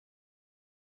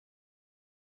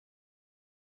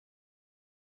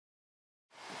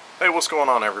Hey, what's going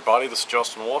on, everybody? This is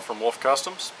Justin Wolf from Wolf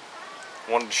Customs.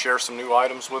 Wanted to share some new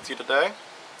items with you today.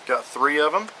 Got 3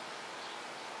 of them.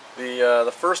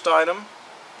 The first item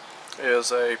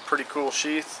is a pretty cool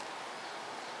sheath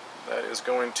that is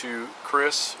going to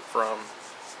Chris from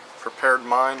Prepared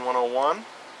Mind 101.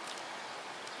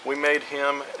 We made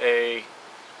him a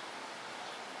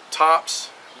Tops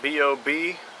BOB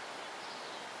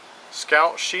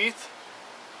Scout sheath,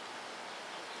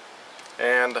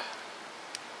 and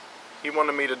he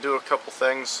wanted me to do a couple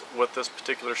things with this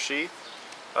particular sheath.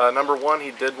 Number one,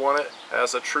 he did want it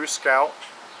as a true Scout.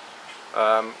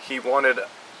 He wanted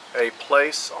a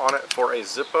place on it for a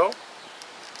Zippo.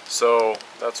 So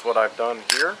that's what I've done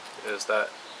here, is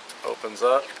that opens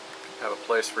up, have a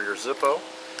place for your Zippo.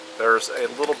 There's a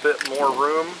little bit more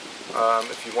room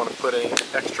if you want to put any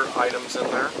extra items in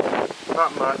there.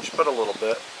 Not much, but a little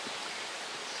bit.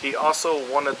 He also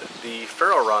wanted the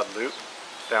ferro rod loop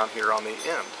down here on the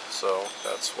end, so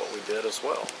that's what we did as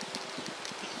well.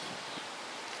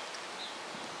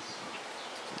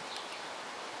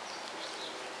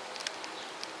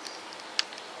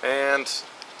 And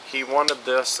he wanted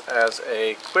this as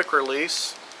a quick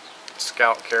release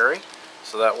Scout carry,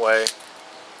 so that way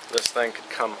this thing could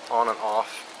come on and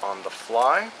off on the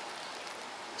fly.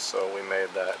 So we made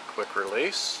that quick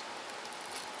release.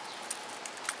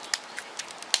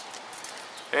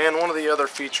 And one of the other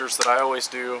features that I always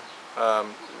do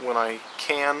when I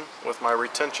can with my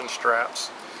retention straps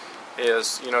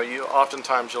is,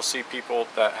 oftentimes you'll see people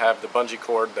that have the bungee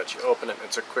cord that you open it,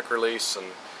 it's a quick release, and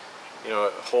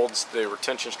it holds the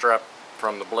retention strap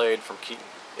from the blade from keeping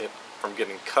it from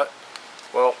getting cut.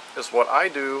 Well, what I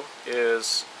do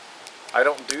is I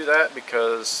don't do that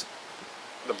because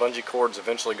the bungee cord's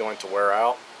eventually going to wear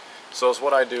out. So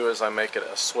what I do is I make it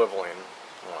a swiveling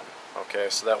one. Okay,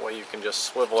 so that way you can just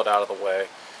swivel it out of the way,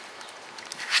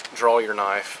 draw your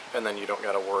knife, and then you don't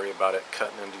got to worry about it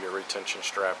cutting into your retention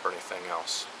strap or anything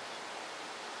else.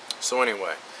 So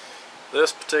anyway,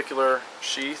 this particular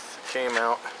sheath came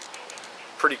out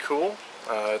pretty cool.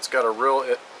 It's got a real,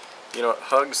 it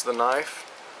hugs the knife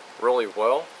really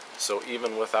well, so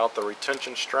even without the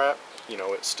retention strap,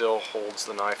 it still holds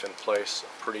the knife in place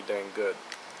pretty dang good.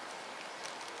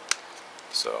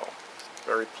 So,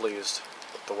 very pleased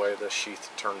with the way this sheath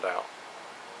turned out.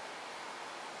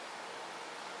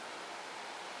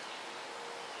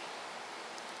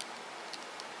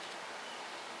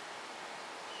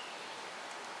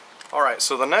 Alright,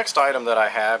 so the next item that I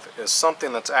have is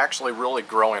something that's actually really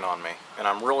growing on me, and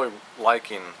I'm really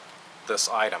liking this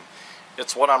item.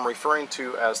 It's what I'm referring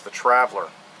to as the Traveler.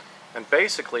 And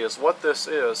basically what this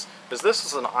is this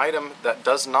is an item that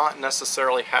does not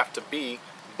necessarily have to be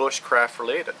bushcraft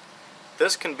related.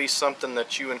 This can be something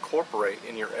that you incorporate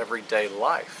in your everyday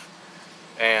life.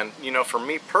 And for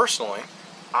me personally,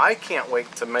 I can't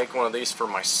wait to make one of these for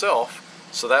myself,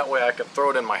 so that way I can throw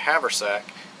it in my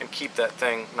haversack and keep that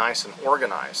thing nice and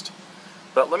organized.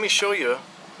 But let me show you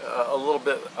a little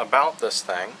bit about this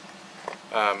thing.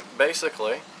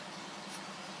 Basically,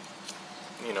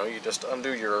 you just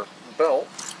undo your belt,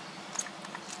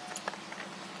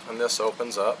 and this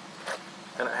opens up,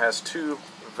 and it has 2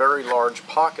 very large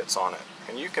pockets on it,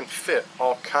 and you can fit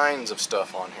all kinds of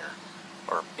stuff on here,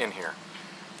 or in here.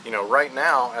 Right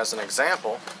now, as an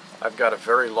example, I've got a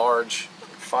very large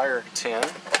fire tin,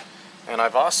 and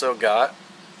I've also got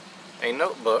a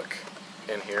notebook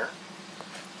in here.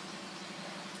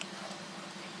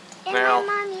 And my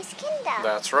mommy's Kindle.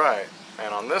 That's right.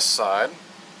 And on this side,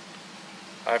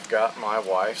 I've got my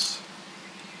wife's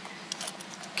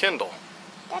Kindle.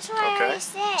 That's what I already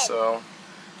said. So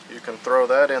you can throw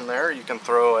that in there. You can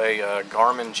throw a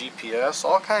Garmin GPS,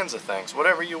 all kinds of things,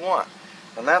 whatever you want.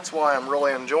 And that's why I'm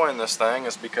really enjoying this thing,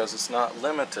 is because it's not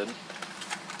limited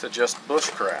to just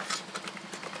bushcraft.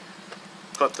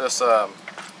 Put this,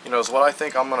 is what I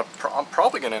think I'm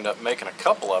probably gonna end up making a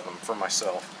couple of them for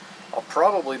myself. I'll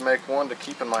probably make one to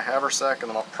keep in my haversack, and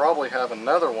then I'll probably have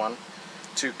another one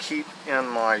to keep in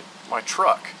my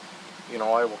truck.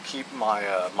 I will keep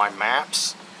my my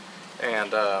maps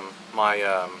and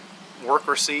my work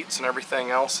receipts and everything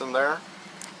else in there,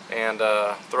 and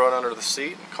throw it under the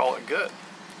seat and call it good.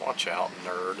 Watch out,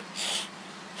 nerd.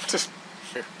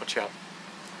 Here, watch out.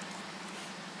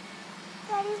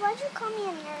 Daddy, why'd you call me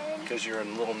a nerd? Because you're a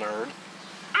little nerd.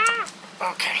 Ah!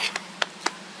 Okay.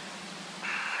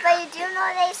 But you do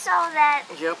know they saw that.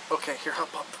 Yep, okay, here,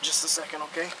 hop up for just a second,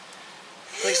 okay?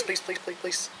 Please, please, please, please,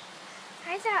 please.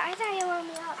 I thought you wanted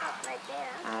me to hop up right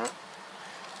there.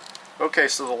 Okay,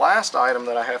 so the last item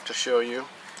that I have to show you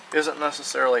isn't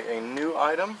necessarily a new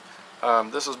item.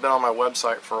 This has been on my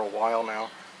website for a while now.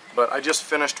 but I just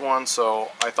finished one,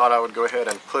 so I thought I would go ahead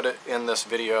and put it in this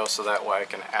video so that way I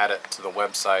can add it to the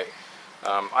website.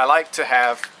 I like to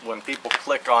have, when people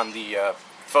click on the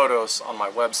photos on my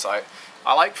website,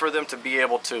 I like for them to be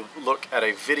able to look at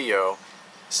a video,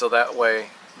 so that way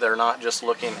they're not just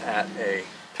looking at a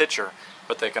picture,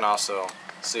 but they can also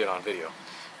see it on video.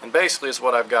 And basically is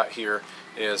what I've got here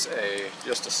is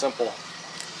just a simple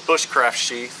bushcraft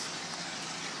sheath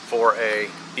for a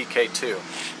BK2.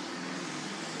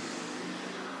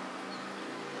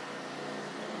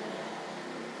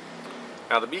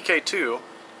 Now the BK2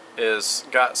 is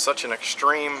got such an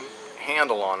extreme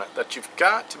handle on it that you've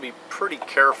got to be pretty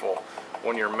careful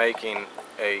when you're making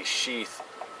a sheath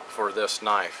for this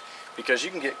knife, because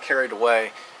you can get carried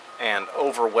away and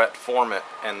over wet form it,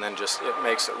 and then just it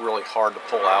makes it really hard to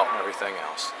pull out and everything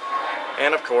else.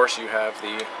 And of course you have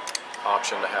the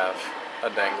option to have a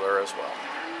dangler as well.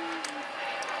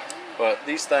 But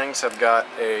these things have got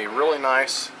a really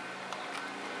nice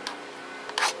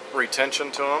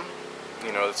retention to them.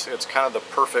 You know, it's kind of the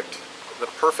perfect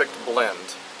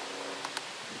blend.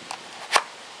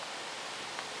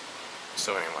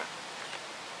 So anyway,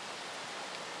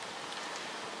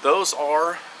 those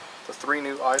are the 3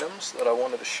 new items that I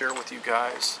wanted to share with you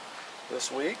guys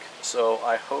this week. So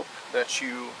I hope that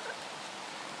you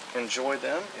enjoy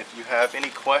them. If you have any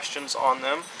questions on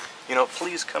them, you know,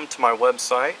 please come to my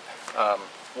website,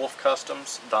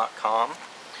 wolfcustoms.com,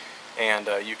 and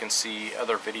you can see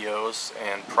other videos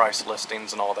and price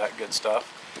listings and all that good stuff.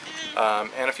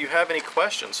 And if you have any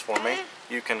questions for me,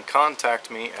 you can contact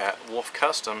me at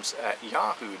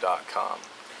wolfcustoms@yahoo.com.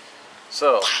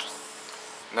 So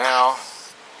now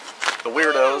the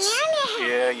weirdos,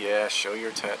 yeah, show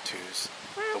your tattoos.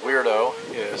 The weirdo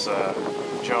is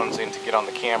jonesing to get on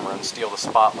the camera and steal the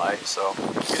spotlight, so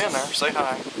get in there, say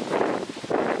hi.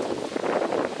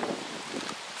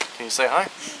 Can you say hi?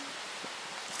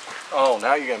 Oh,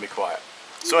 now you're gonna be quiet.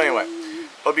 So anyway,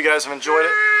 hope you guys have enjoyed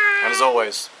it, and as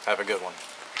always, have a good one.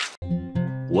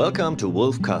 Welcome to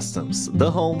Wolf Customs,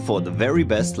 the home for the very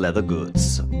best leather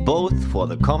goods, both for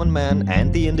the common man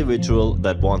and the individual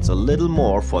that wants a little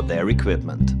more for their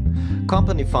equipment.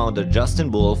 Company founder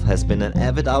Justin Wolf has been an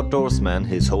avid outdoorsman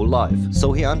his whole life,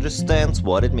 so he understands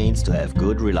what it means to have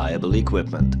good, reliable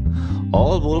equipment.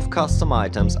 All Wolf Custom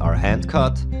items are hand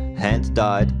cut, hand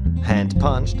dyed, hand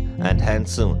punched and hand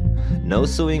sewn. No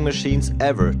sewing machines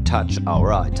ever touch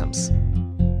our items.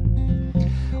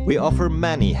 We offer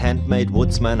many handmade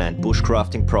woodsman and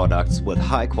bushcrafting products with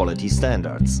high quality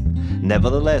standards.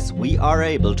 Nevertheless, we are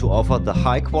able to offer the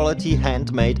high quality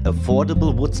handmade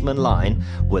affordable woodsman line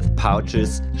with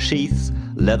pouches, sheaths,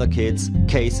 leather kits,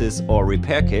 cases or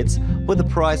repair kits with a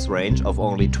price range of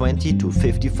only $20 to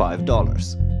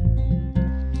 $55.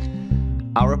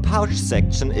 Our pouch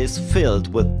section is filled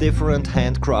with different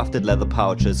handcrafted leather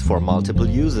pouches for multiple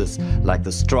uses, like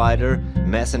the Strider,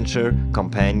 Messenger,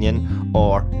 Companion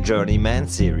or Journeyman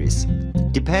series.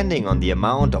 Depending on the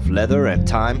amount of leather and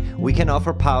time, we can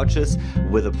offer pouches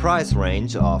with a price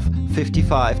range of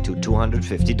 $55 to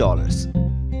 $250.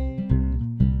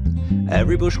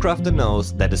 Every bushcrafter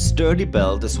knows that a sturdy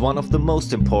belt is one of the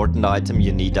most important items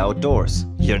you need outdoors.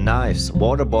 Your knives,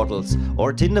 water bottles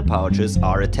or tinder pouches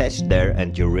are attached there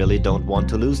and you really don't want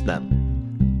to lose them.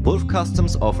 Wolf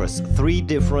Customs offers 3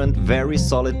 different very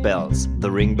solid belts: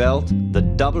 the ring belt, the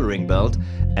double ring belt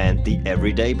and the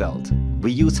everyday belt.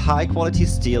 We use high quality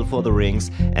steel for the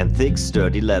rings and thick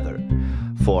sturdy leather.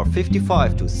 For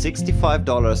 $55 to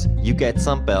 $65 you get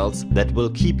some belts that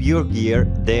will keep your gear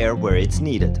there where it's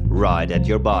needed, right at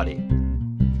your body.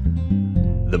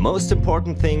 The most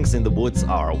important things in the woods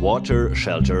are water,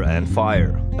 shelter and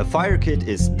fire. A fire kit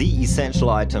is the essential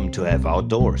item to have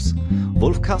outdoors.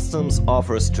 Wolf Customs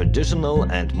offers traditional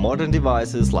and modern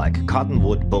devices like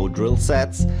cottonwood bow drill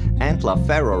sets, antler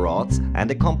ferro rods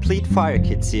and a complete fire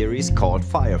kit series called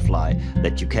Firefly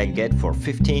that you can get for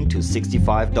 $15 to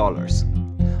 $65.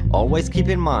 Always keep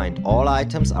in mind, all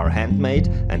items are handmade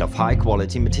and of high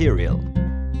quality material.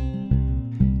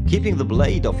 Keeping the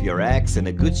blade of your axe in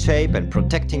a good shape and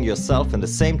protecting yourself at the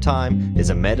same time is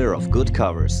a matter of good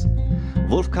covers.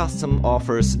 Wolf Custom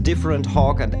offers different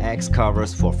hawk and axe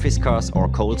covers for Fiskars or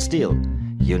cold steel.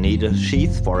 You need a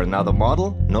sheath for another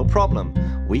model? No problem.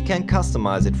 We can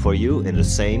customize it for you in the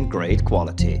same great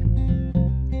quality.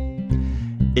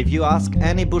 If you ask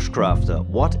any bushcrafter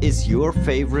what is your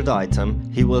favorite item,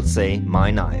 he will say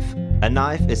my knife. A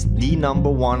knife is the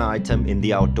 #1 item in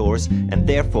the outdoors and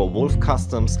therefore Wolf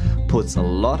Customs puts a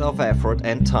lot of effort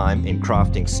and time in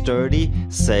crafting sturdy,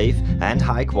 safe and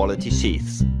high quality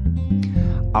sheaths.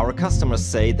 Our customers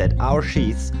say that our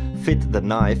sheaths fit the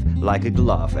knife like a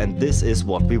glove, and this is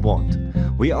what we want.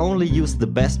 We only use the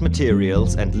best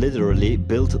materials and literally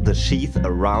build the sheath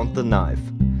around the knife.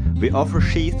 We offer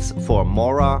sheaths for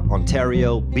Mora,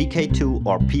 Ontario, BK2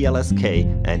 or PLSK,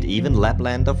 and even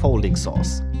Laplander folding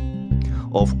saws.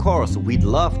 Of course, we'd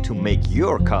love to make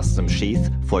your custom sheath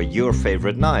for your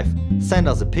favorite knife. Send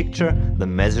us a picture, the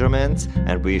measurements,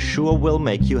 and we sure will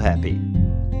make you happy.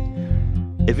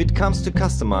 If it comes to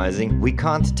customizing, we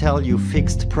can't tell you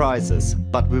fixed prices,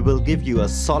 but we will give you a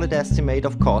solid estimate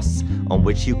of costs on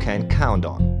which you can count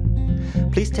on.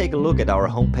 Please take a look at our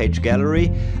homepage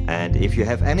gallery, and if you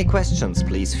have any questions,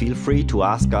 please feel free to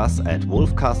ask us at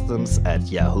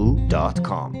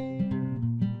wolfcustoms@yahoo.com.